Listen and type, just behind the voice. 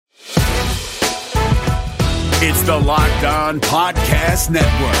It's the Locked On Podcast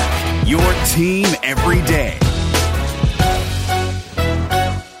Network, your team every day.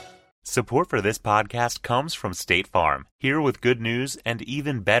 Support for this podcast comes from State Farm, here with good news and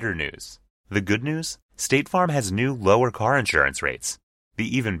even better news. The good news? State Farm has new lower car insurance rates.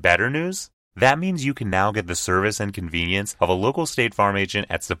 The even better news? That means you can now get the service and convenience of a local State Farm agent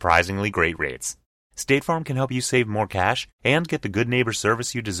at surprisingly great rates. State Farm can help you save more cash and get the good neighbor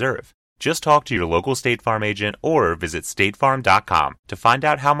service you deserve. Just talk to your local State Farm agent or visit statefarm.com to find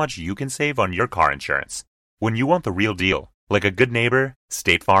out how much you can save on your car insurance. When you want the real deal, like a good neighbor,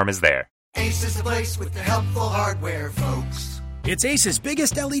 State Farm is there. Ace is the place with the helpful hardware, folks. It's Ace's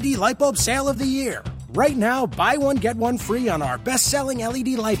biggest LED light bulb sale of the year. Right now, buy one, get one free on our best-selling LED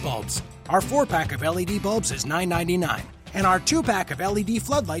light bulbs. Our 4-pack of LED bulbs is $9.99, and our 2-pack of LED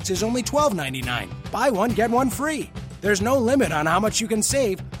floodlights is only $12.99. Buy one, get one free. There's no limit on how much you can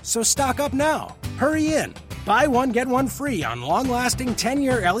save, so stock up now. Hurry in. Buy one, get one free on long-lasting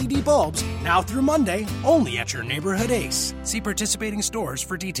 10-year LED bulbs now through Monday, only at your neighborhood Ace. See participating stores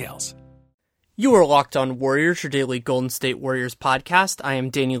for details. You are Locked On Warriors, your daily Golden State Warriors podcast. I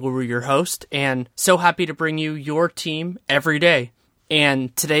am Danny Leroux, your host, and so happy to bring you your team every day.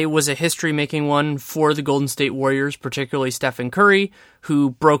 And today was a history-making one for the Golden State Warriors, particularly Stephen Curry,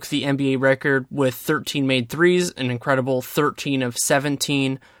 who broke the NBA record with 13 made threes, an incredible 13 of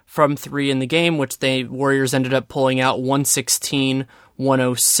 17 from three in the game, which the Warriors ended up pulling out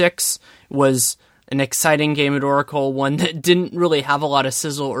 116-106. Was an exciting game at Oracle, one that didn't really have a lot of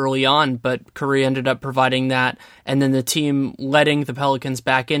sizzle early on, but Curry ended up providing that, and then the team letting the Pelicans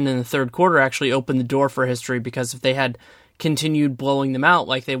back in the third quarter actually opened the door for history, because if they had continued blowing them out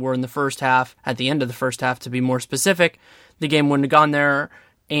like they were in the first half, at the end of the first half to be more specific, the game wouldn't have gone there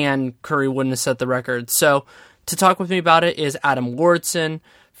and Curry wouldn't have set the record. So to talk with me about it is Adam Lauridsen,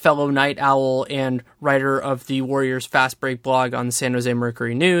 fellow night owl and writer of the Warriors Fast Break blog on the San Jose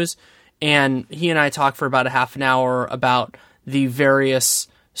Mercury News. And he and I talked for about a half an hour about the various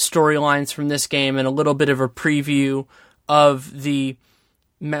storylines from this game and a little bit of a preview of the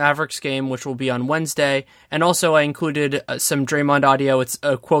Mavericks game, which will be on Wednesday. And also I included some Draymond audio. It's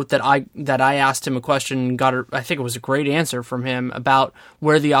a quote that I asked him a question and got, I think it was a great answer from him about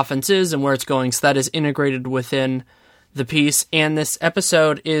where the offense is and where it's going. So that is integrated within the piece. And this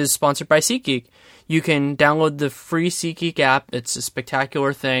episode is sponsored by SeatGeek. You can download the free SeatGeek app. It's a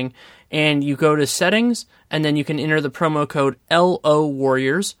spectacular thing. And you go to settings, and then you can enter the promo code LO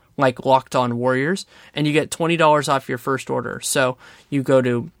Warriors, like Locked On Warriors, and you get $20 off your first order. So you go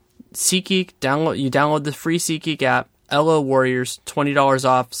to SeatGeek, download the free SeatGeek app, LO Warriors, $20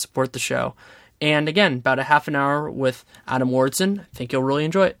 off, support the show. And again, about a half an hour with Adam Lauridsen. I think you'll really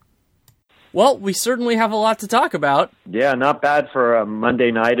enjoy it. Well, we certainly have a lot to talk about. Yeah, not bad for a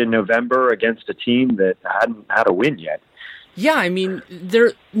Monday night in November against a team that hadn't had a win yet. Yeah, I mean,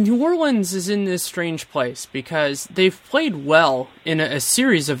 New Orleans is in this strange place because they've played well in a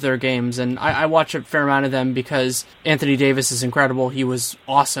series of their games, and I watch a fair amount of them because Anthony Davis is incredible. He was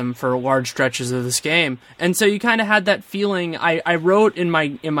awesome for large stretches of this game. And so you kind of had that feeling. I wrote in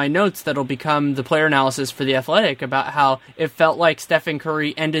my notes that'll become the player analysis for The Athletic about how it felt like Stephen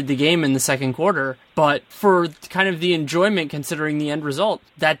Curry ended the game in the second quarter, but for kind of the enjoyment considering the end result,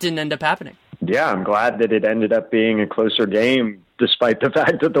 that didn't end up happening. Yeah, I'm glad that it ended up being a closer game, despite the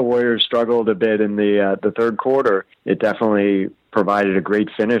fact that the Warriors struggled a bit in the third quarter. It definitely provided a great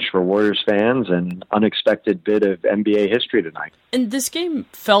finish for Warriors fans and an unexpected bit of NBA history tonight. And this game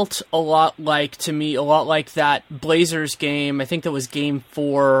felt a lot like that Blazers game. I think that was game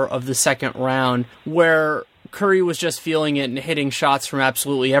 4 of the second round, where Curry was just feeling it and hitting shots from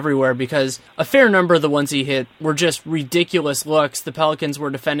absolutely everywhere, because a fair number of the ones he hit were just ridiculous looks. The Pelicans were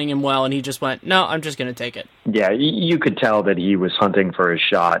defending him well, and he just went, no, I'm just going to take it. Yeah, you could tell that he was hunting for his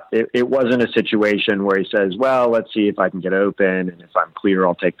shot. It wasn't a situation where he says, well, let's see if I can get open, and if I'm clear,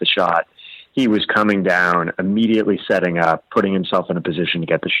 I'll take the shot. He was coming down, immediately setting up, putting himself in a position to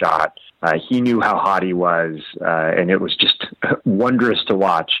get the shot. He knew how hot he was, and it was just wondrous to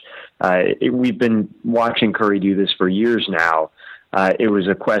watch. We've been watching Curry do this for years now. It was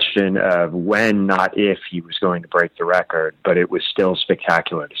a question of when, not if, he was going to break the record, but it was still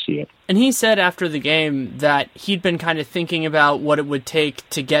spectacular to see it. And he said after the game that he'd been kind of thinking about what it would take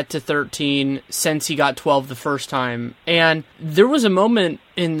to get to 13 since he got 12 the first time. And there was a moment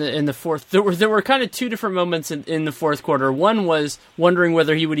in the fourth. There were kind of two different moments in the fourth quarter. One was wondering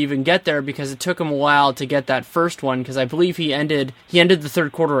whether he would even get there because it took him a while to get that first one, because I believe he ended the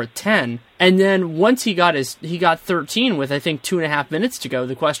third quarter at 10. And then once he got 13 with, I think, 2.5 minutes to go,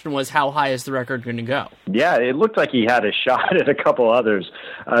 the question was, how high is the record going to go? Yeah, it looked like he had a shot at a couple others.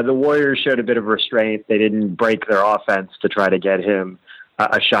 The Warriors showed a bit of restraint. They didn't break their offense to try to get him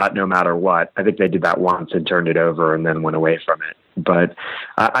a shot no matter what. I think they did that once and turned it over and then went away from it. But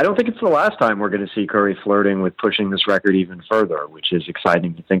I don't think it's the last time we're going to see Curry flirting with pushing this record even further, which is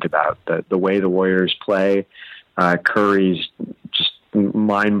exciting to think about. The way the Warriors play, Curry's just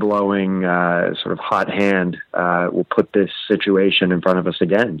mind-blowing sort of hot hand will put this situation in front of us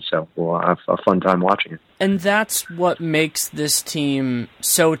again. So we'll have a fun time watching it. And that's what makes this team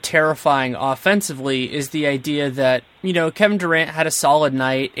so terrifying offensively, is the idea that, you know, Kevin Durant had a solid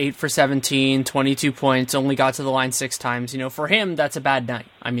night, 8 for 17, 22 points, only got to the line 6 times. You know, for him, that's a bad night.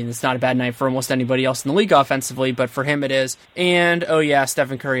 I mean, it's not a bad night for almost anybody else in the league offensively, but for him it is. And, oh yeah,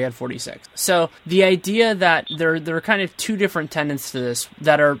 Stephen Curry had 46. So the idea that there are kind of two different tenets to this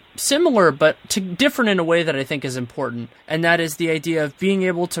that are similar, but different in a way that I think is important. And that is the idea of being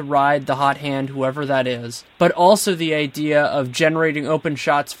able to ride the hot hand, whoever that is, but also the idea of generating open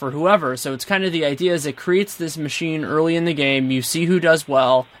shots for whoever. So it's kind of the idea is it creates this machine early in the game, you see who does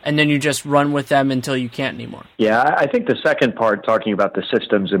well, and then you just run with them until you can't anymore. Yeah, I think the second part, talking about the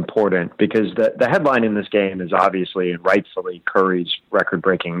system, is important, because the headline in this game is obviously and rightfully Curry's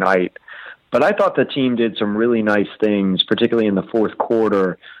record-breaking night. But I thought the team did some really nice things, particularly in the fourth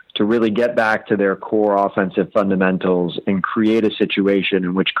quarter, to really get back to their core offensive fundamentals and create a situation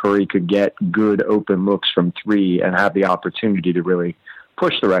in which Curry could get good open looks from three and have the opportunity to really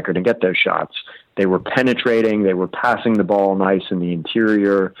push the record and get those shots. They were penetrating. They were passing the ball nice in the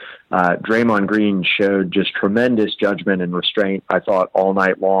interior. Draymond Green showed just tremendous judgment and restraint, I thought, all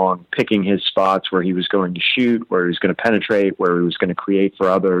night long, picking his spots where he was going to shoot, where he was going to penetrate, where he was going to create for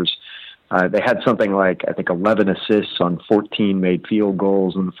others. They had something like, I think, 11 assists on 14 made field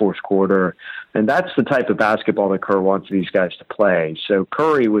goals in the fourth quarter. And that's the type of basketball that Kerr wants these guys to play. So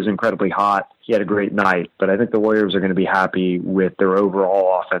Curry was incredibly hot. He had a great night. But I think the Warriors are going to be happy with their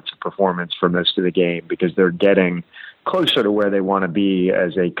overall offensive performance for most of the game, because they're getting closer to where they want to be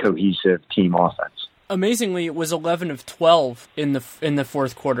as a cohesive team offense. Amazingly, it was 11 of 12 in the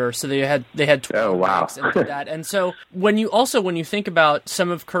fourth quarter, so they had 12 into that. And so when you think about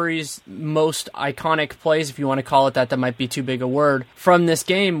some of Curry's most iconic plays, if you want to call it that, that might be too big a word, from this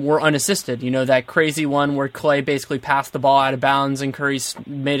game were unassisted. You know, that crazy one where Clay basically passed the ball out of bounds and Curry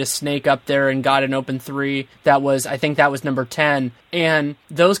made a snake up there and got an open three. I think that was number 10. And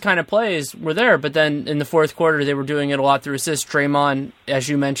those kind of plays were there, but then in the fourth quarter, they were doing it a lot through assists. Draymond, as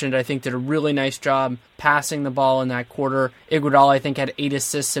you mentioned, I think did a really nice job passing the ball in that quarter. Iguodala, I think, had 8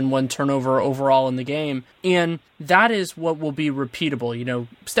 assists and 1 turnover overall in the game. And that is what will be repeatable. You know,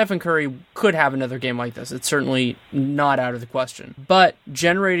 Stephen Curry could have another game like this. It's certainly not out of the question. But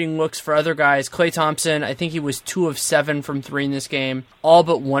generating looks for other guys, Klay Thompson, I think he was 2 of 7 from 3 in this game. All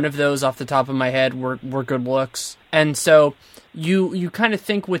but one of those off the top of my head were good looks. And so you kind of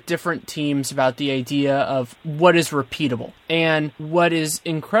think with different teams about the idea of what is repeatable. And what is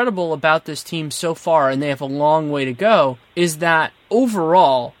incredible about this team so far, and they have a long way to go, is that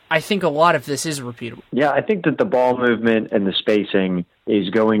overall, I think a lot of this is repeatable. Yeah, I think that the ball movement and the spacing is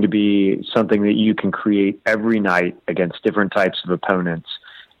going to be something that you can create every night against different types of opponents.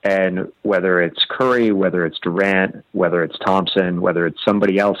 And whether it's Curry, whether it's Durant, whether it's Thompson, whether it's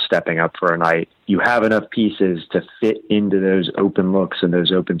somebody else stepping up for a night, you have enough pieces to fit into those open looks and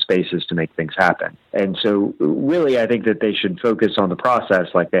those open spaces to make things happen. And so really, I think that they should focus on the process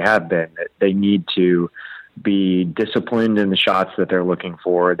like they have been. They need to be disciplined in the shots that they're looking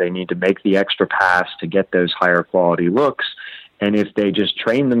for. They need to make the extra pass to get those higher quality looks. And if they just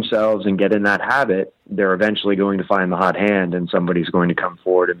train themselves and get in that habit, they're eventually going to find the hot hand and somebody's going to come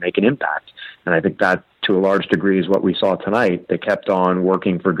forward and make an impact. And I think that, to a large degree, is what we saw tonight. They kept on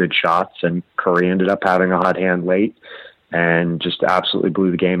working for good shots, and Curry ended up having a hot hand late and just absolutely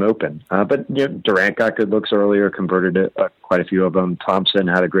blew the game open. But you know, Durant got good looks earlier, converted quite a few of them. Thompson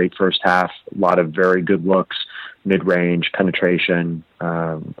had a great first half, a lot of very good looks, mid-range, penetration,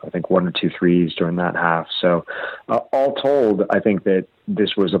 I think 1 or 2 threes during that half. So all told, I think that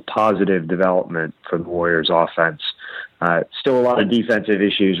this was a positive development for the Warriors offense. Still a lot of defensive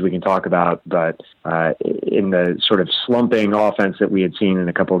issues we can talk about, but in the sort of slumping offense that we had seen in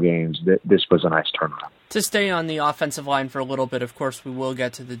a couple of games, this was a nice turnaround. To stay on the offensive line for a little bit, of course, we will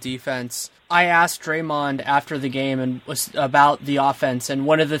get to the defense. I asked Draymond after the game and was about the offense, and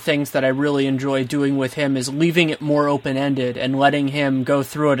one of the things that I really enjoy doing with him is leaving it more open-ended and letting him go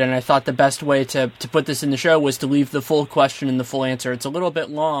through it, and I thought the best way to put this in the show was to leave the full question and the full answer. It's a little bit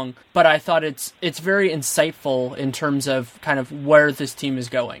long, but I thought it's very insightful in terms of kind of where this team is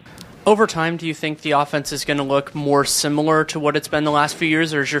going. Over time, do you think the offense is going to look more similar to what it's been the last few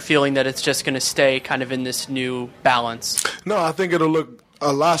years, or is your feeling that it's just going to stay kind of in this new balance? No, I think it'll look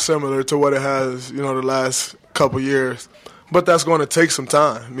a lot similar to what it has, the last couple years. But that's going to take some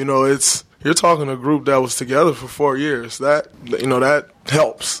time. You're talking a group that was together for 4 years. That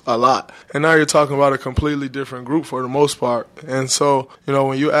helps a lot. And now you're talking about a completely different group for the most part. And so,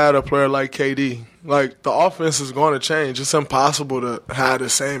 when you add a player like KD, the offense is going to change. It's impossible to have the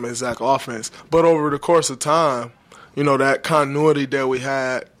same exact offense. But over the course of time, that continuity that we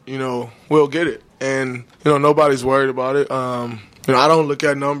had, we'll get it. And, nobody's worried about it. I don't look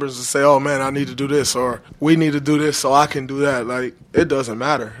at numbers and say, oh, man, I need to do this, or we need to do this so I can do that. It doesn't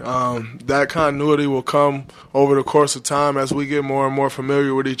matter. That continuity will come over the course of time as we get more and more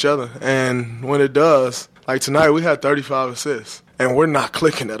familiar with each other. And when it does, tonight we had 35 assists, and we're not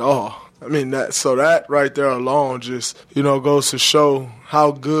clicking at all. That right there alone just, goes to show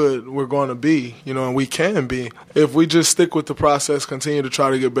how good we're going to be, and we can be. If we just stick with the process, continue to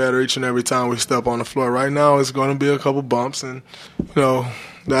try to get better each and every time we step on the floor. Right now it's going to be a couple bumps, and,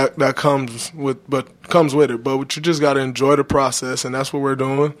 that comes with it. But you just got to enjoy the process, and that's what we're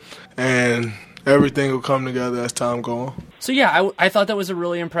doing. And everything will come together as time goes on. So yeah, I thought that was a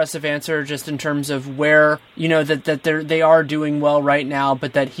really impressive answer just in terms of where, that they are doing well right now,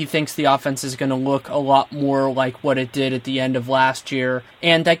 but that he thinks the offense is going to look a lot more like what it did at the end of last year.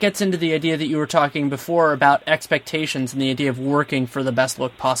 And that gets into the idea that you were talking before about expectations and the idea of working for the best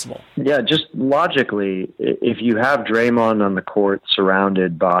look possible. Yeah, just logically, if you have Draymond on the court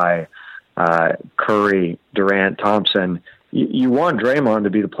surrounded by Curry, Durant, Thompson, you want Draymond to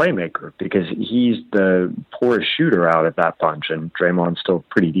be the playmaker because he's the poorest shooter out at that bunch, and Draymond's still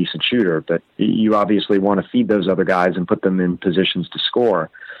a pretty decent shooter, but you obviously want to feed those other guys and put them in positions to score.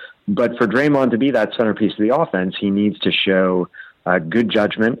 But for Draymond to be that centerpiece of the offense, he needs to show good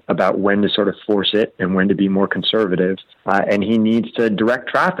judgment about when to sort of force it and when to be more conservative, and he needs to direct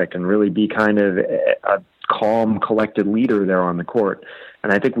traffic and really be kind of a calm, collected leader there on the court.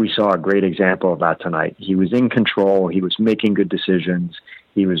 And I think we saw a great example of that tonight. He was in control. He was making good decisions.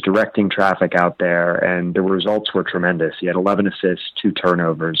 He was directing traffic out there, and the results were tremendous. He had 11 assists, 2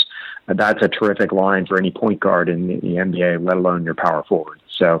 turnovers. That's a terrific line for any point guard in the NBA, let alone your power forward.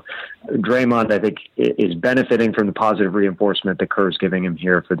 So Draymond, I think, is benefiting from the positive reinforcement that Kerr's giving him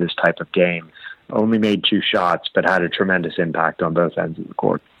here for this type of game. Only made 2 shots, but had a tremendous impact on both ends of the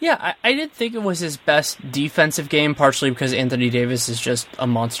court. Yeah, I didn't think it was his best defensive game, partially because Anthony Davis is just a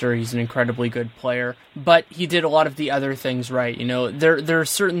monster. He's an incredibly good player. But he did a lot of the other things right. There are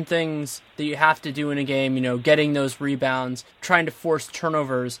certain things that you have to do in a game, getting those rebounds, trying to force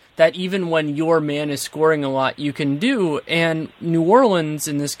turnovers, that even when your man is scoring a lot, you can do. And New Orleans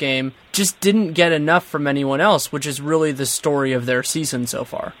in this game just didn't get enough from anyone else, which is really the story of their season so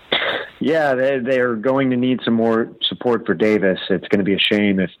far. Yeah, they are going to need some more support for Davis. It's going to be a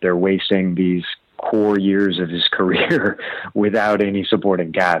shame if they're wasting these core years of his career without any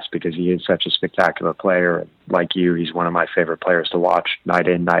supporting cast, because he is such a spectacular player. Like you, he's one of my favorite players to watch night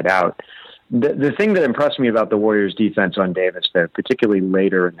in, night out. The thing that impressed me about the Warriors' defense on Davis, though, particularly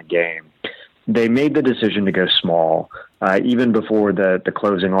later in the game, they made the decision to go small. Even before the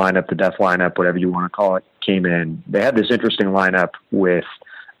closing lineup, the death lineup, whatever you want to call it, came in. They had this interesting lineup with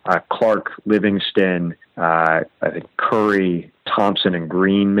Clark, Livingston, I think Curry, Thompson, and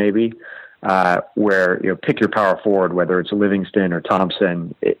Green, maybe, where pick your power forward, whether it's Livingston or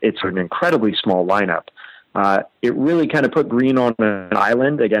Thompson. It's an incredibly small lineup. It really kind of put Green on an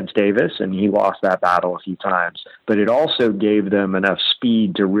island against Davis, and he lost that battle a few times. But it also gave them enough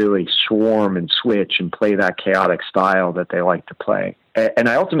speed to really swarm and switch and play that chaotic style that they like to play. And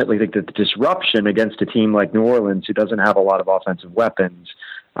I ultimately think that the disruption against a team like New Orleans, who doesn't have a lot of offensive weapons,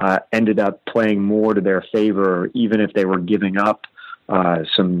 ended up playing more to their favor, even if they were giving up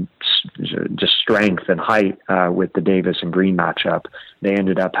some just strength and height with the Davis and Green matchup. They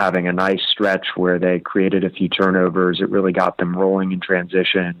ended up having a nice stretch where they created a few turnovers. It really got them rolling in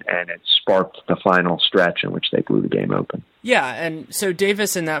transition, and it sparked the final stretch in which they blew the game open. Yeah, and so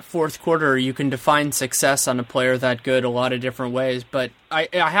Davis in that fourth quarter, you can define success on a player that good a lot of different ways, but I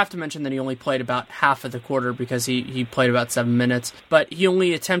have to mention that he only played about half of the quarter because he played about 7 minutes, but he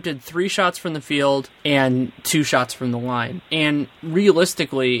only attempted 3 shots from the field and 2 shots from the line. And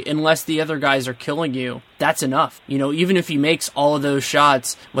realistically, unless the other guys are killing you, that's enough. Even if he makes all of those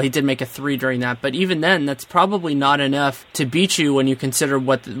shots, well, he did make a 3 during that, but even then, that's probably not enough to beat you when you consider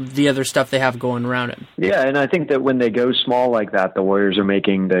what the other stuff they have going around him. Yeah, and I think that when they go small like that, the Warriors are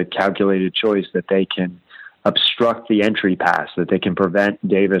making the calculated choice that they can obstruct the entry pass, that they can prevent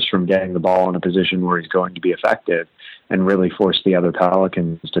Davis from getting the ball in a position where he's going to be effective and really force the other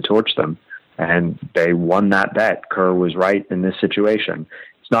Pelicans to torch them. And they won that bet. Kerr was right in this situation.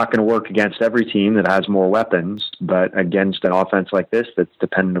 It's not going to work against every team that has more weapons, but against an offense like this that's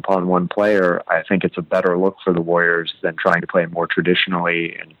dependent upon one player, I think it's a better look for the Warriors than trying to play more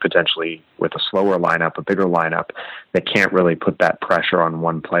traditionally and potentially with a slower lineup, a bigger lineup that can't really put that pressure on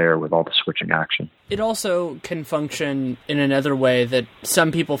one player with all the switching action. It also can function in another way that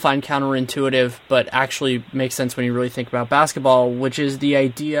some people find counterintuitive, but actually makes sense when you really think about basketball, which is the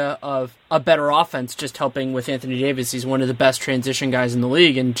idea of a better offense just helping with Anthony Davis. He's one of the best transition guys in the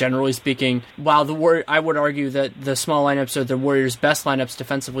league, and generally speaking, while I would argue that the small lineups are the Warriors' best lineups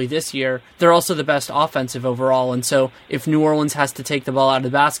defensively this year, they're also the best offensive overall, and so if New Orleans has to take the ball out of the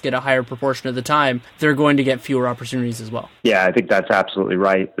basket a higher proportion of the time, they're going to get fewer opportunities as well. Yeah, I think that's absolutely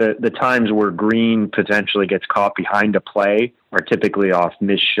right. The times where Green potentially gets caught behind a play are typically off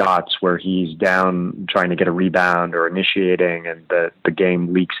missed shots where he's down trying to get a rebound or initiating and the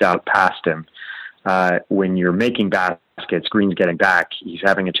game leaks out past him. When you're making baskets, Green's getting back, he's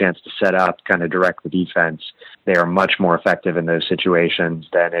having a chance to set up, kind of direct the defense. They are much more effective in those situations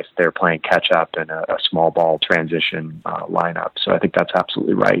than if they're playing catch up in a small ball transition lineup. So I think that's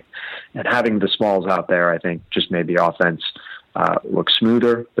absolutely right. And having the smalls out there, I think, just made the offense look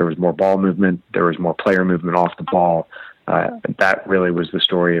smoother. There was more ball movement. There was more player movement off the ball. That really was the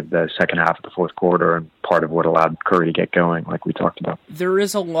story of the second half of the fourth quarter and part of what allowed Curry to get going, like we talked about. There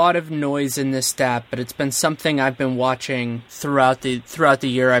is a lot of noise in this stat, but it's been something I've been watching throughout the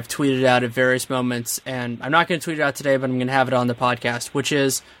year. I've tweeted out at various moments, and I'm not going to tweet it out today, but I'm going to have it on the podcast, which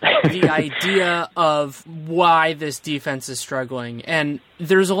is the idea of why this defense is struggling. And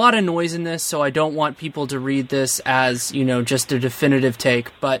there's a lot of noise in this, so I don't want people to read this as, just a definitive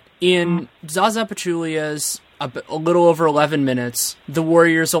take. But in Zaza Pachulia's a little over 11 minutes, the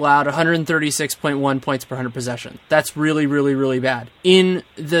Warriors allowed 136.1 points per 100 possession. That's really, really, really bad. In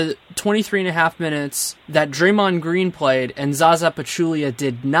the 23.5 minutes that Draymond Green played and Zaza Pachulia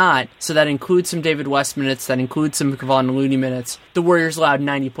did not, so that includes some David West minutes, that includes some Kevon Looney minutes, the Warriors allowed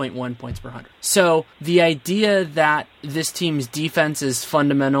 90.1 points per 100. So the idea that this team's defense is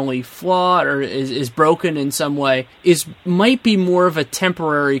fundamentally flawed or is broken in some way might be more of a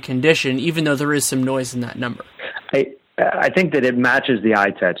temporary condition, even though there is some noise in that number. I think that it matches the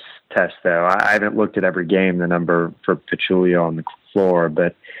eye test, though. I haven't looked at every game, the number for Pachulia on the floor,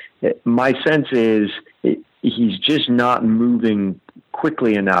 but my sense is he's just not moving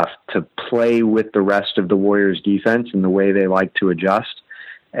quickly enough to play with the rest of the Warriors' defense in the way they like to adjust.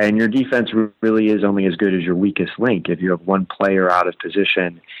 And your defense really is only as good as your weakest link. If you have one player out of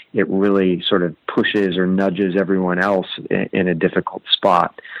position, it really sort of pushes or nudges everyone else in a difficult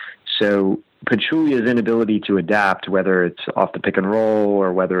spot. So Pachulia's inability to adapt, whether it's off the pick and roll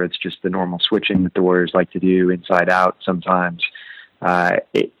or whether it's just the normal switching that the Warriors like to do inside out sometimes,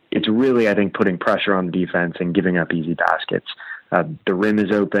 it's really, I think, putting pressure on the defense and giving up easy baskets. The rim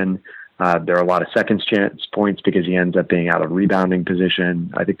is open. There are a lot of second chance points because he ends up being out of rebounding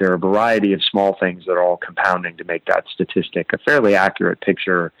position. I think there are a variety of small things that are all compounding to make that statistic a fairly accurate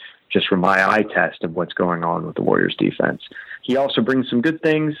picture just from my eye test of what's going on with the Warriors defense. He also brings some good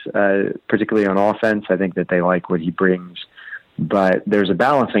things, particularly on offense. I think that they like what he brings, but there's a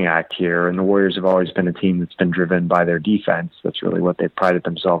balancing act here, and the Warriors have always been a team that's been driven by their defense. That's really what they've prided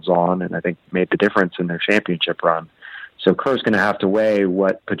themselves on, and I think made the difference in their championship run. So Kerr's going to have to weigh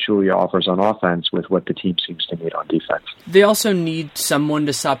what Pachulia offers on offense with what the team seems to need on defense. They also need someone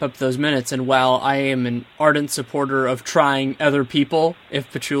to sop up those minutes, and while I am an ardent supporter of trying other people,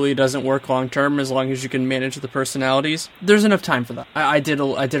 if Pachulia doesn't work long-term, as long as you can manage the personalities, there's enough time for that. I did a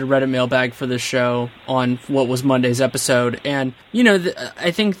Reddit mailbag for this show on what was Monday's episode, and,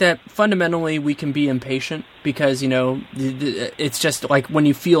 I think that fundamentally we can be impatient because, it's just like when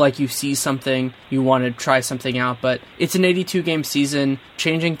you feel like you see something, you want to try something out, but it's it's an 82-game season.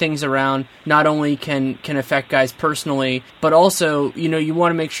 Changing things around not only can affect guys personally, but also, you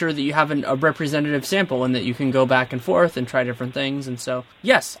want to make sure that you have a representative sample and that you can go back and forth and try different things. And so,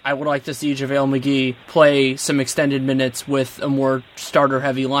 yes, I would like to see JaVale McGee play some extended minutes with a more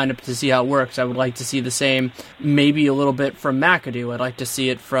starter-heavy lineup to see how it works. I would like to see the same, maybe a little bit from McAdoo. I'd like to see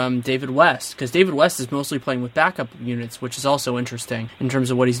it from David West, because David West is mostly playing with backup units, which is also interesting in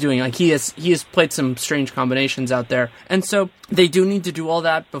terms of what he's doing. Like, he has played some strange combinations out there. And so they do need to do all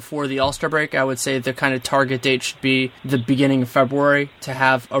that before the All-Star break. I would say the kind of target date should be the beginning of February to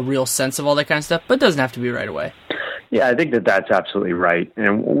have a real sense of all that kind of stuff, but it doesn't have to be right away. Yeah, I think that's absolutely right.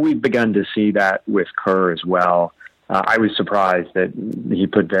 And we've begun to see that with Kerr as well. I was surprised that he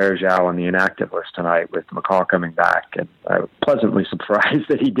put Varejao on the inactive list tonight with McCaw coming back, and I was pleasantly surprised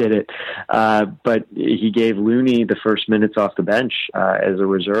that he did it. But he gave Looney the first minutes off the bench as a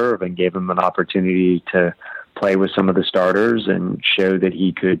reserve and gave him an opportunity to play with some of the starters and show that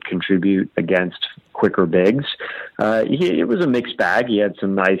he could contribute against quicker bigs. It was a mixed bag. He had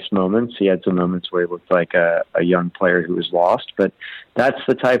some nice moments. He had some moments where he looked like a young player who was lost. But that's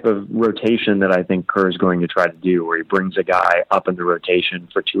the type of rotation that I think Kerr is going to try to do, where he brings a guy up in the rotation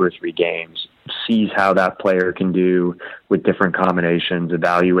for 2 or 3 games, sees how that player can do with different combinations,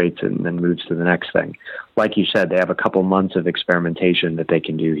 evaluates it, and then moves to the next thing. Like you said, they have a couple months of experimentation that they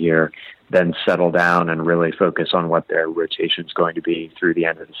can do here, then settle down and really focus on what their rotation is going to be through the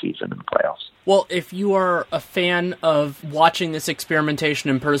end of the season and the playoffs. Well, if you are a fan of watching this experimentation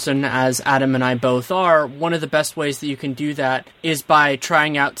in person, as Adam and I both are, one of the best ways that you can do that is by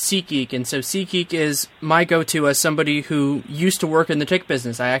trying out SeatGeek. And so SeatGeek is my go-to as somebody who used to work in the ticket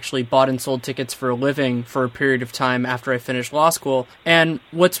business. I actually bought and sold tickets for a living for a period of time after I finished law school. And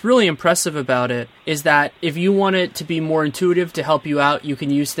what's really impressive about it is that if you want it to be more intuitive to help you out, you can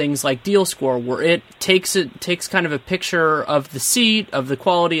use things like Deal Score, where it takes kind of a picture of the seat, of the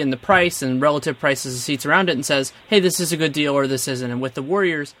quality and the price and relative prices of seats around it, and says, hey, this is a good deal or this isn't. And with the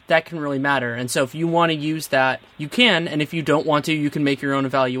Warriors, that can really matter. And so if you want to use that, you can, and if you don't want to, you can make your own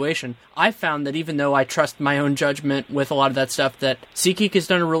evaluation. I found that even though I trust my own judgment with a lot of that stuff, that SeatGeek has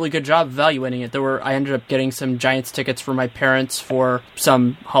done a really good job evaluating it. I ended up getting some Giants tickets for my parents for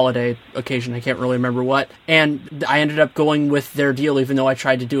some holiday occasion, I can't really remember what, and I ended up going with their deal even though I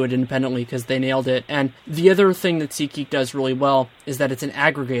tried to do it independently because they nailed it. And the other thing that SeatGeek does really well is that it's an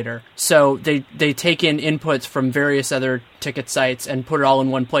aggregator. So they take in inputs from various other ticket sites and put it all in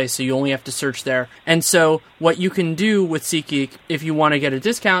one place, so you only have to search there. And so what you can do with SeatGeek, if you want to get a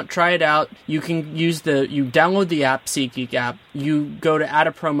discount, try it out. You can you download the app, SeatGeek app, you go to add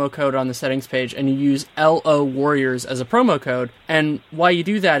a promo code on the settings page, and you use LO Warriors as a promo code. And why you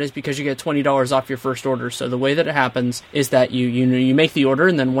do that is because you get $20 off your first order. So the way that it happens is that you make the order,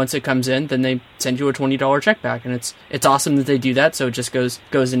 and then once it comes in, then they send you a $20 check back. And it's awesome that they do that, so it just goes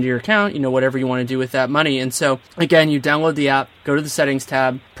into your account, whatever you want to do with that money. And so again, you download the app, go to the settings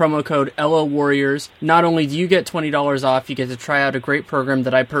tab, promo code LO Warriors. Not only do you get $20 off, you get to try out a great program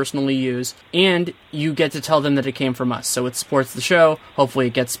that I personally use, and you get to tell them that it came from us. So it supports the show. Hopefully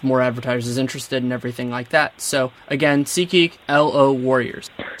it gets more advertisers interested and everything like that. So again, SeatGeek, LO Warriors.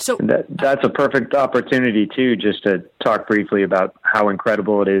 So that's a perfect opportunity too, just to talk briefly about how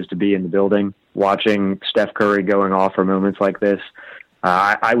incredible it is to be in the building, watching Steph Curry going off for moments like this.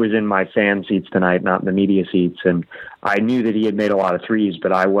 I was in my fan seats tonight, not in the media seats, and I knew that he had made a lot of threes,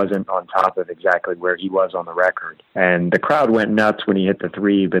 but I wasn't on top of exactly where he was on the record. And the crowd went nuts when he hit the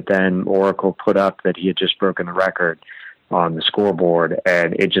three, but then Oracle put up that he had just broken the record on the scoreboard,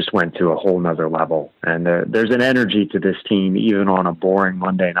 and it just went to a whole nother level. And there's an energy to this team, even on a boring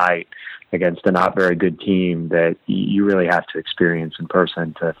Monday night against a not very good team, that you really have to experience in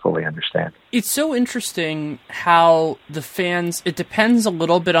person to fully understand. It's so interesting how the fans, it depends a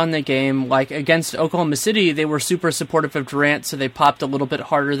little bit on the game. Like against Oklahoma City, they were super supportive of Durant, so they popped a little bit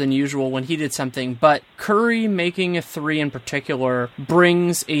harder than usual when he did something. But Curry making a three in particular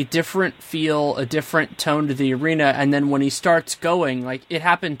brings a different feel, a different tone to the arena. And then when he starts going, like it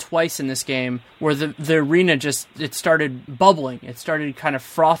happened twice in this game, where the arena it started bubbling. It started kind of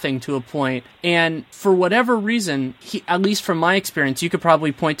frothing to a point. And for whatever reason, at least from my experience, you could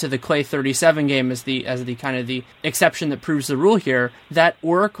probably point to the Clay 37 game as the kind of the exception that proves the rule here, that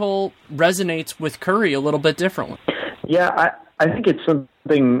Oracle resonates with Curry a little bit differently. Yeah, I think it's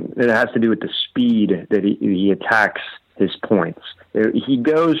something that has to do with the speed that he attacks his points. He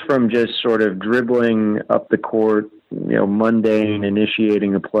goes from just sort of dribbling up the court, mundane,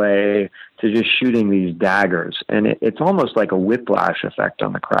 initiating a play, to just shooting these daggers. And it's almost like a whiplash effect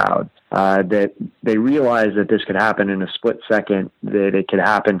on the crowd, that they realize that this could happen in a split second, that it could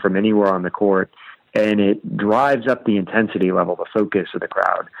happen from anywhere on the court. and it drives up the intensity level, the focus of the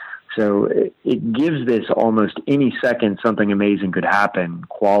crowd. So it gives this almost any second something amazing could happen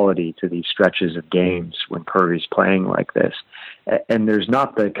quality to these stretches of games when Curry's playing like this. And there's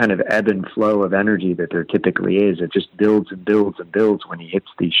not the kind of ebb and flow of energy that there typically is. It just builds and builds and builds when he hits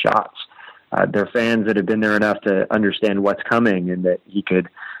these shots. There are fans that have been there enough to understand what's coming and that he could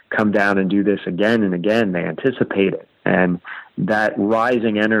come down and do this again and again. They anticipate it. And that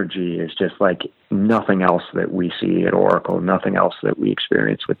rising energy is just like nothing else that we see at Oracle, nothing else that we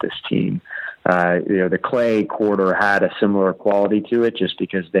experience with this team. The Clay quarter had a similar quality to it just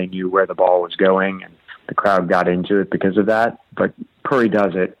because they knew where the ball was going and the crowd got into it because of that. But Curry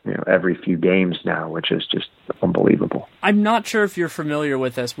does it, every few games now, which is just unbelievable. I'm not sure if you're familiar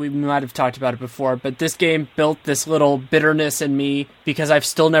with this. We might have talked about it before, but this game built this little bitterness in me because I've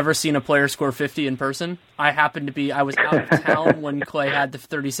still never seen a player score 50 in person. I was out of town when Clay had the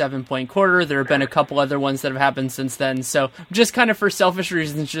 37-point quarter. There have been a couple other ones that have happened since then. So just kind of for selfish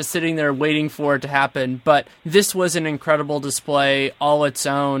reasons, just sitting there waiting for it to happen. But this was an incredible display all its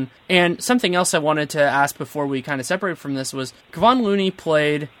own. And something else I wanted to ask before we kind of separate from this was Kevon Looney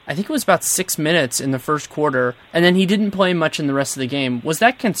played, I think it was about 6 minutes in the first quarter, and then he didn't play much in the rest of the game. Was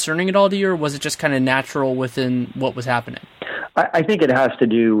that concerning at all to you, or was it just kind of natural within what was happening? I think it has to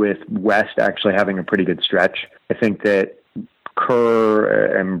do with West actually having a pretty good stretch. I think that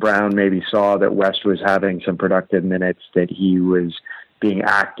Kerr and Brown maybe saw that West was having some productive minutes, that he was being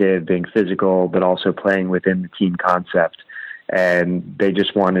active, being physical, but also playing within the team concept. And they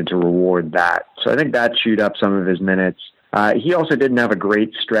just wanted to reward that. So I think that chewed up some of his minutes. He also didn't have a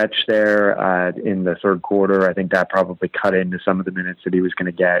great stretch there in the third quarter. I think that probably cut into some of the minutes that he was going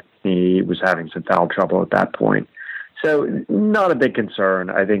to get. He was having some foul trouble at that point. So not a big concern.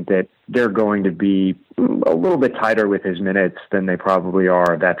 I think that they're going to be a little bit tighter with his minutes than they probably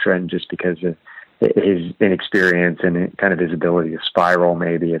are a veteran just because of his inexperience and kind of his ability to spiral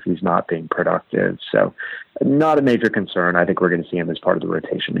maybe if he's not being productive. So not a major concern. I think we're going to see him as part of the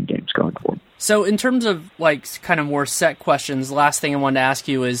rotation in games going forward. So in terms of kind of more set questions, the last thing I wanted to ask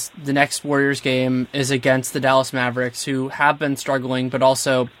you is the next Warriors game is against the Dallas Mavericks, who have been struggling, but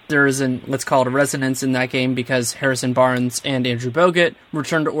also there is let's call it a resonance in that game because Harrison Barnes and Andrew Bogut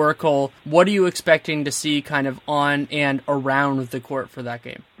returned to Oracle. What are you expecting to see kind of on and around the court for that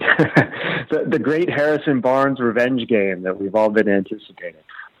game? The great Harrison Barnes revenge game that we've all been anticipating.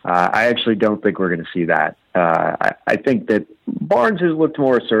 I actually don't think we're going to see that. I think that Barnes has looked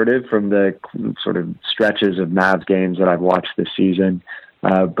more assertive from the sort of stretches of Mavs games that I've watched this season.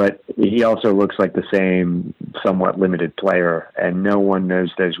 But he also looks like the same somewhat limited player, and no one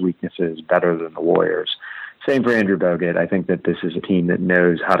knows those weaknesses better than the Warriors. Same for Andrew Bogut. I think that this is a team that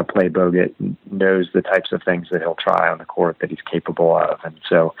knows how to play Bogut, knows the types of things that he'll try on the court that he's capable of. And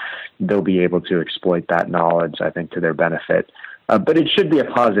so they'll be able to exploit that knowledge, I think, to their benefit. But it should be a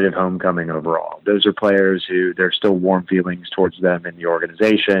positive homecoming overall. Those are players who there's still warm feelings towards them in the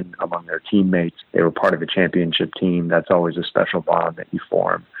organization, among their teammates. They were part of a championship team. That's always a special bond that you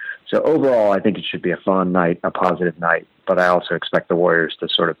form. So overall, I think it should be a fun night, a positive night. But I also expect the Warriors to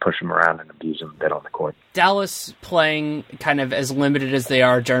sort of push them around and abuse them a bit on the court. Dallas playing kind of as limited as they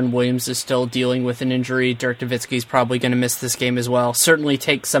are. Jaren Williams is still dealing with an injury. Dirk Nowitzki's probably going to miss this game as well. Certainly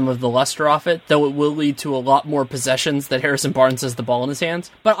take some of the luster off it, though it will lead to a lot more possessions that Harrison Barnes has the ball in his hands.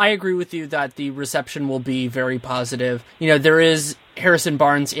 But I agree with you that the reception will be very positive. There is Harrison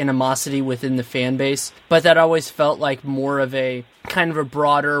Barnes animosity within the fan base, but that always felt like more of a kind of a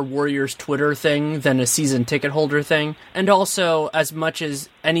broader Warriors Twitter thing than a season ticket holder thing. And also, as much as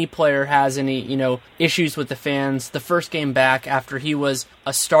any player has any, issues with the fans, the first game back after he was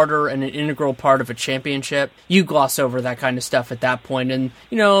a starter and an integral part of a championship, you gloss over that kind of stuff at that point. And,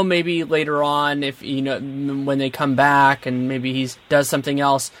 maybe later on, if, when they come back and maybe he does something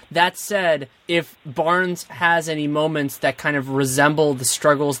else. That said, if Barnes has any moments that kind of resemble the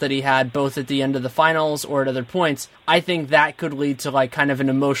struggles that he had both at the end of the finals or at other points, I think that could lead to kind of an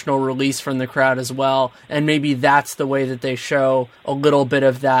emotional release from the crowd as well. And maybe that's the way that they show a little bit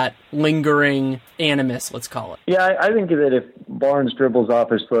of that lingering animus, let's call it. Yeah, I think that if Barnes dribbles off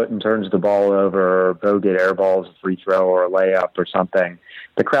his foot and turns the ball over, or Bogut airballs a free throw or a layup or something,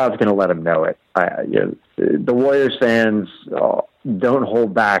 the crowd's going to let him know it. The Warriors fans don't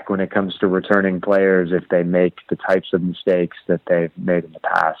hold back when it comes to returning players if they make the types of mistakes that they've made in the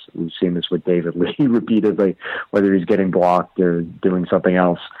past. We've seen this with David Lee repeatedly, whether he's getting blocked or doing something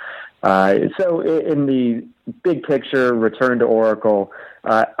else. So in the big picture, return to Oracle,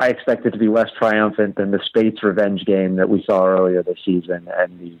 I expect it to be less triumphant than the Spates revenge game that we saw earlier this season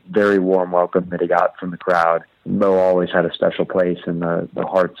and the very warm welcome that he got from the crowd. Mo always had a special place in the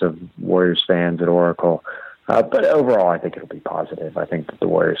hearts of Warriors fans at Oracle. But overall, I think it'll be positive. I think that the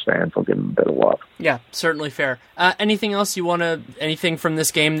Warriors fans will give him a bit of love. Yeah, certainly fair. Anything else anything from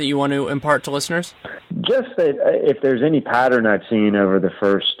this game that you want to impart to listeners? Just that if there's any pattern I've seen over the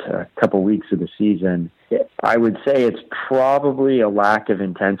first couple weeks of the season, I would say it's probably a lack of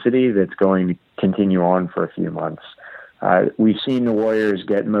intensity that's going to continue on for a few months. We've seen the Warriors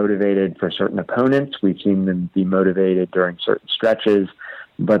get motivated for certain opponents. We've seen them be motivated during certain stretches,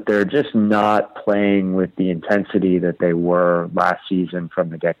 but they're just not playing with the intensity that they were last season from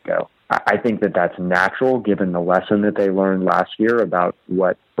the get-go. I think that that's natural given the lesson that they learned last year about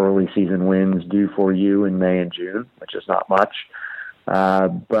what early season wins do for you in May and June, which is not much.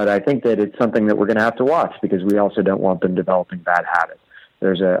 But I think that it's something that we're going to have to watch because we also don't want them developing bad habits.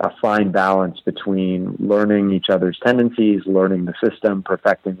 There's a fine balance between learning each other's tendencies, learning the system,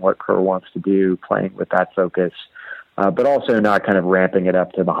 perfecting what Kerr wants to do, playing with that focus, but also not kind of ramping it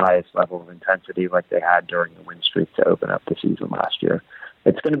up to the highest level of intensity like they had during the win streak to open up the season last year.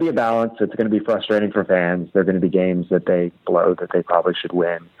 It's going to be a balance. It's going to be frustrating for fans. There are going to be games that they blow that they probably should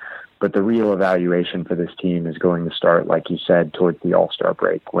win. But the real evaluation for this team is going to start, like you said, towards the All-Star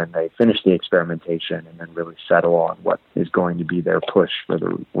break when they finish the experimentation and then really settle on what is going to be their push for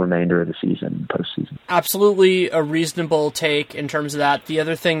the remainder of the season and postseason. Absolutely a reasonable take in terms of that. The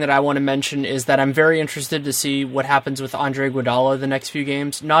other thing that I want to mention is that I'm very interested to see what happens with Andre Iguodala the next few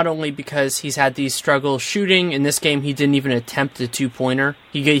games, not only because he's had these struggles shooting. In this game, he didn't even attempt a two-pointer.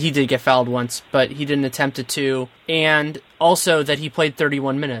 He did get fouled once, but he didn't attempt a two. And also that he played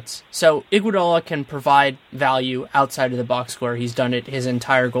 31 minutes. So Iguodala can provide value outside of the box score. He's done it his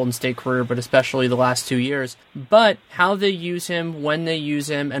entire Golden State career, but especially the last 2 years. But how they use him, when they use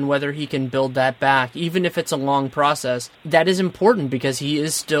him, and whether he can build that back, even if it's a long process, that is important because he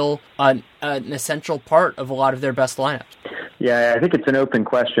is still an essential part of a lot of their best lineups. Yeah, I think it's an open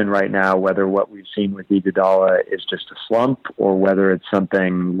question right now whether what we've seen with Iguodala is just a slump or whether it's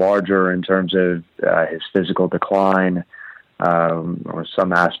something larger in terms of his physical decline or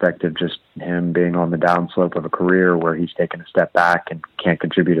some aspect of just him being on the downslope of a career where he's taken a step back and can't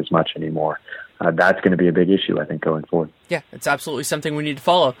contribute as much anymore. That's going to be a big issue, I think, going forward. Yeah, it's absolutely something we need to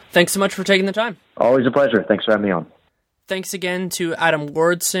follow. Thanks so much for taking the time. Always a pleasure. Thanks for having me on. Thanks again to Adam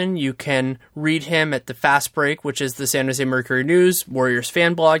Lauridsen. You can read him at the Fast Break, which is the San Jose Mercury News, Warriors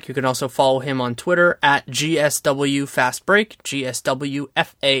fan blog. You can also follow him on Twitter at GSW Fast Break, GSW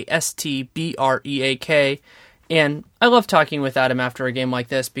FASTBREAK. And I love talking with Adam after a game like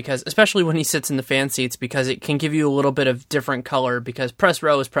this because, especially when he sits in the fan seats, because it can give you a little bit of different color because press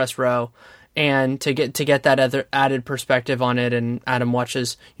row is press row. And to get that other added perspective on it, and Adam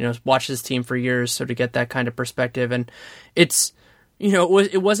watches his team for years, so to get that kind of perspective, and it's,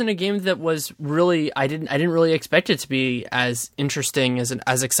 it wasn't a game that was really, I didn't really expect it to be as interesting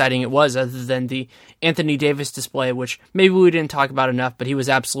as exciting it was, other than the Anthony Davis display, which maybe we didn't talk about enough, but he was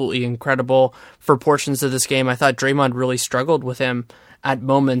absolutely incredible for portions of this game. I thought Draymond really struggled with him at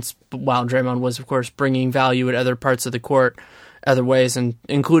moments, while Draymond was, of course, bringing value at other parts of the court, other ways, and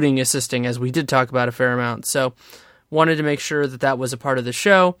including assisting, as we did talk about a fair amount. So wanted to make sure that was a part of the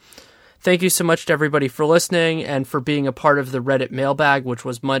show. Thank you so much to everybody for listening and for being a part of the Reddit mailbag, which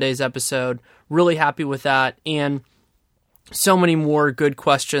was Monday's episode. Really happy with that, and so many more good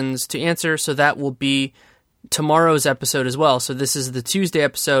questions to answer, so that will be tomorrow's episode as well. So this is the Tuesday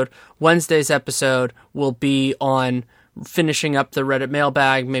episode. Wednesday's episode will be on finishing up the Reddit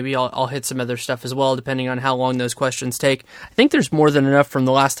mailbag. Maybe I'll hit some other stuff as well, depending on how long those questions take. I think there's more than enough from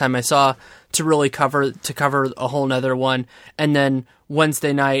the last time I saw to really cover a whole nother one. And then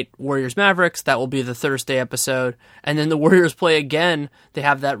Wednesday night, Warriors Mavericks, that will be the Thursday episode. And then the Warriors play again. They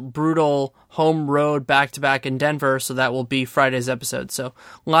have that brutal home road back-to-back in Denver, so that will be Friday's episode. So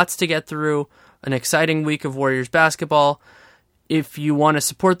lots to get through. An exciting week of Warriors basketball. If you want to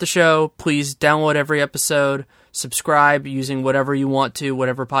support the show, please download every episode, subscribe using whatever you want to,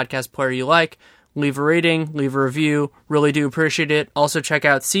 whatever podcast player you like. Leave a rating, leave a review. Really do appreciate it. Also check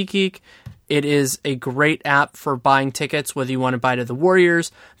out SeatGeek. It is a great app for buying tickets, whether you want to buy to the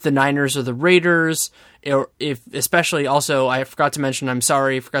Warriors, the Niners, or the Raiders. Or especially also, I forgot to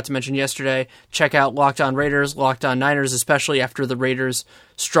mention yesterday, check out Locked On Raiders, Locked On Niners, especially after the Raiders'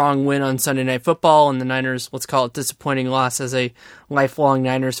 strong win on Sunday Night Football and the Niners, let's call it disappointing loss as a lifelong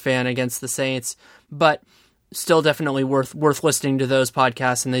Niners fan against the Saints. But still definitely worth listening to those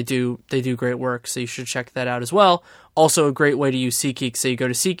podcasts, and they do great work, so you should check that out as well. Also a great way to use SeatGeek. So you go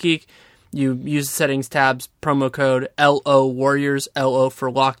to SeatGeek, you use the settings tabs, promo code LO Warriors, LO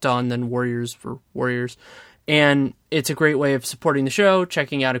for Locked On, then Warriors for Warriors. And it's a great way of supporting the show,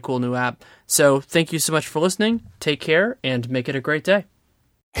 checking out a cool new app. So thank you so much for listening. Take care and make it a great day.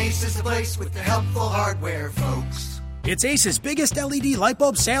 Ace is the place with the helpful hardware, folks. It's Ace's biggest LED light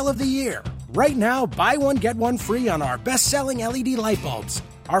bulb sale of the year. Right now, buy one, get one free on our best-selling LED light bulbs.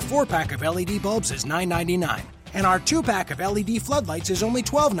 Our 4-pack of LED bulbs is $9.99, and our 2-pack of LED floodlights is only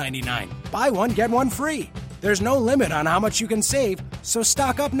 $12.99. Buy one, get one free. There's no limit on how much you can save, so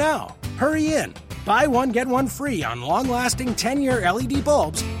stock up now. Hurry in. Buy one, get one free on long-lasting 10-year LED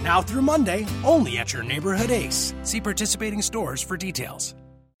bulbs, now through Monday, only at your neighborhood Ace. See participating stores for details.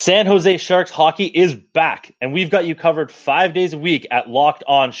 San Jose Sharks hockey is back, and we've got you covered 5 days a week at Locked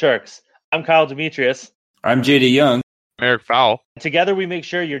On Sharks. I'm Kyle Demetrius. I'm JD Young. I'm Eric Fowl. Together we make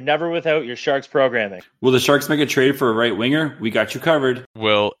sure you're never without your Sharks programming. Will the Sharks make a trade for a right winger? We got you covered.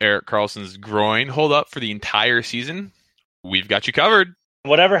 Will Erik Karlsson's groin hold up for the entire season? We've got you covered.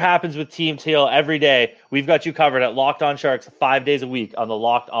 Whatever happens with Team Teal every day, we've got you covered at Locked On Sharks 5 days a week on the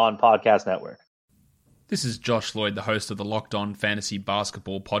Locked On Podcast Network. This is Josh Lloyd, the host of the Locked On Fantasy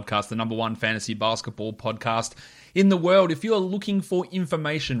Basketball Podcast, the number one fantasy basketball podcast in the world. If you're looking for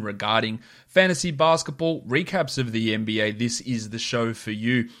information regarding fantasy basketball, recaps of the NBA, this is the show for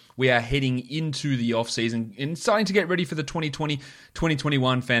you. We are heading into the off-season and starting to get ready for the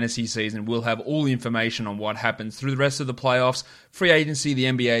 2020-2021 fantasy season. We'll have all the information on what happens through the rest of the playoffs, free agency, the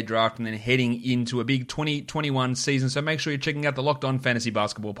NBA draft, and then heading into a big 2021 season. So make sure you're checking out the Locked On Fantasy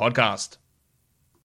Basketball Podcast.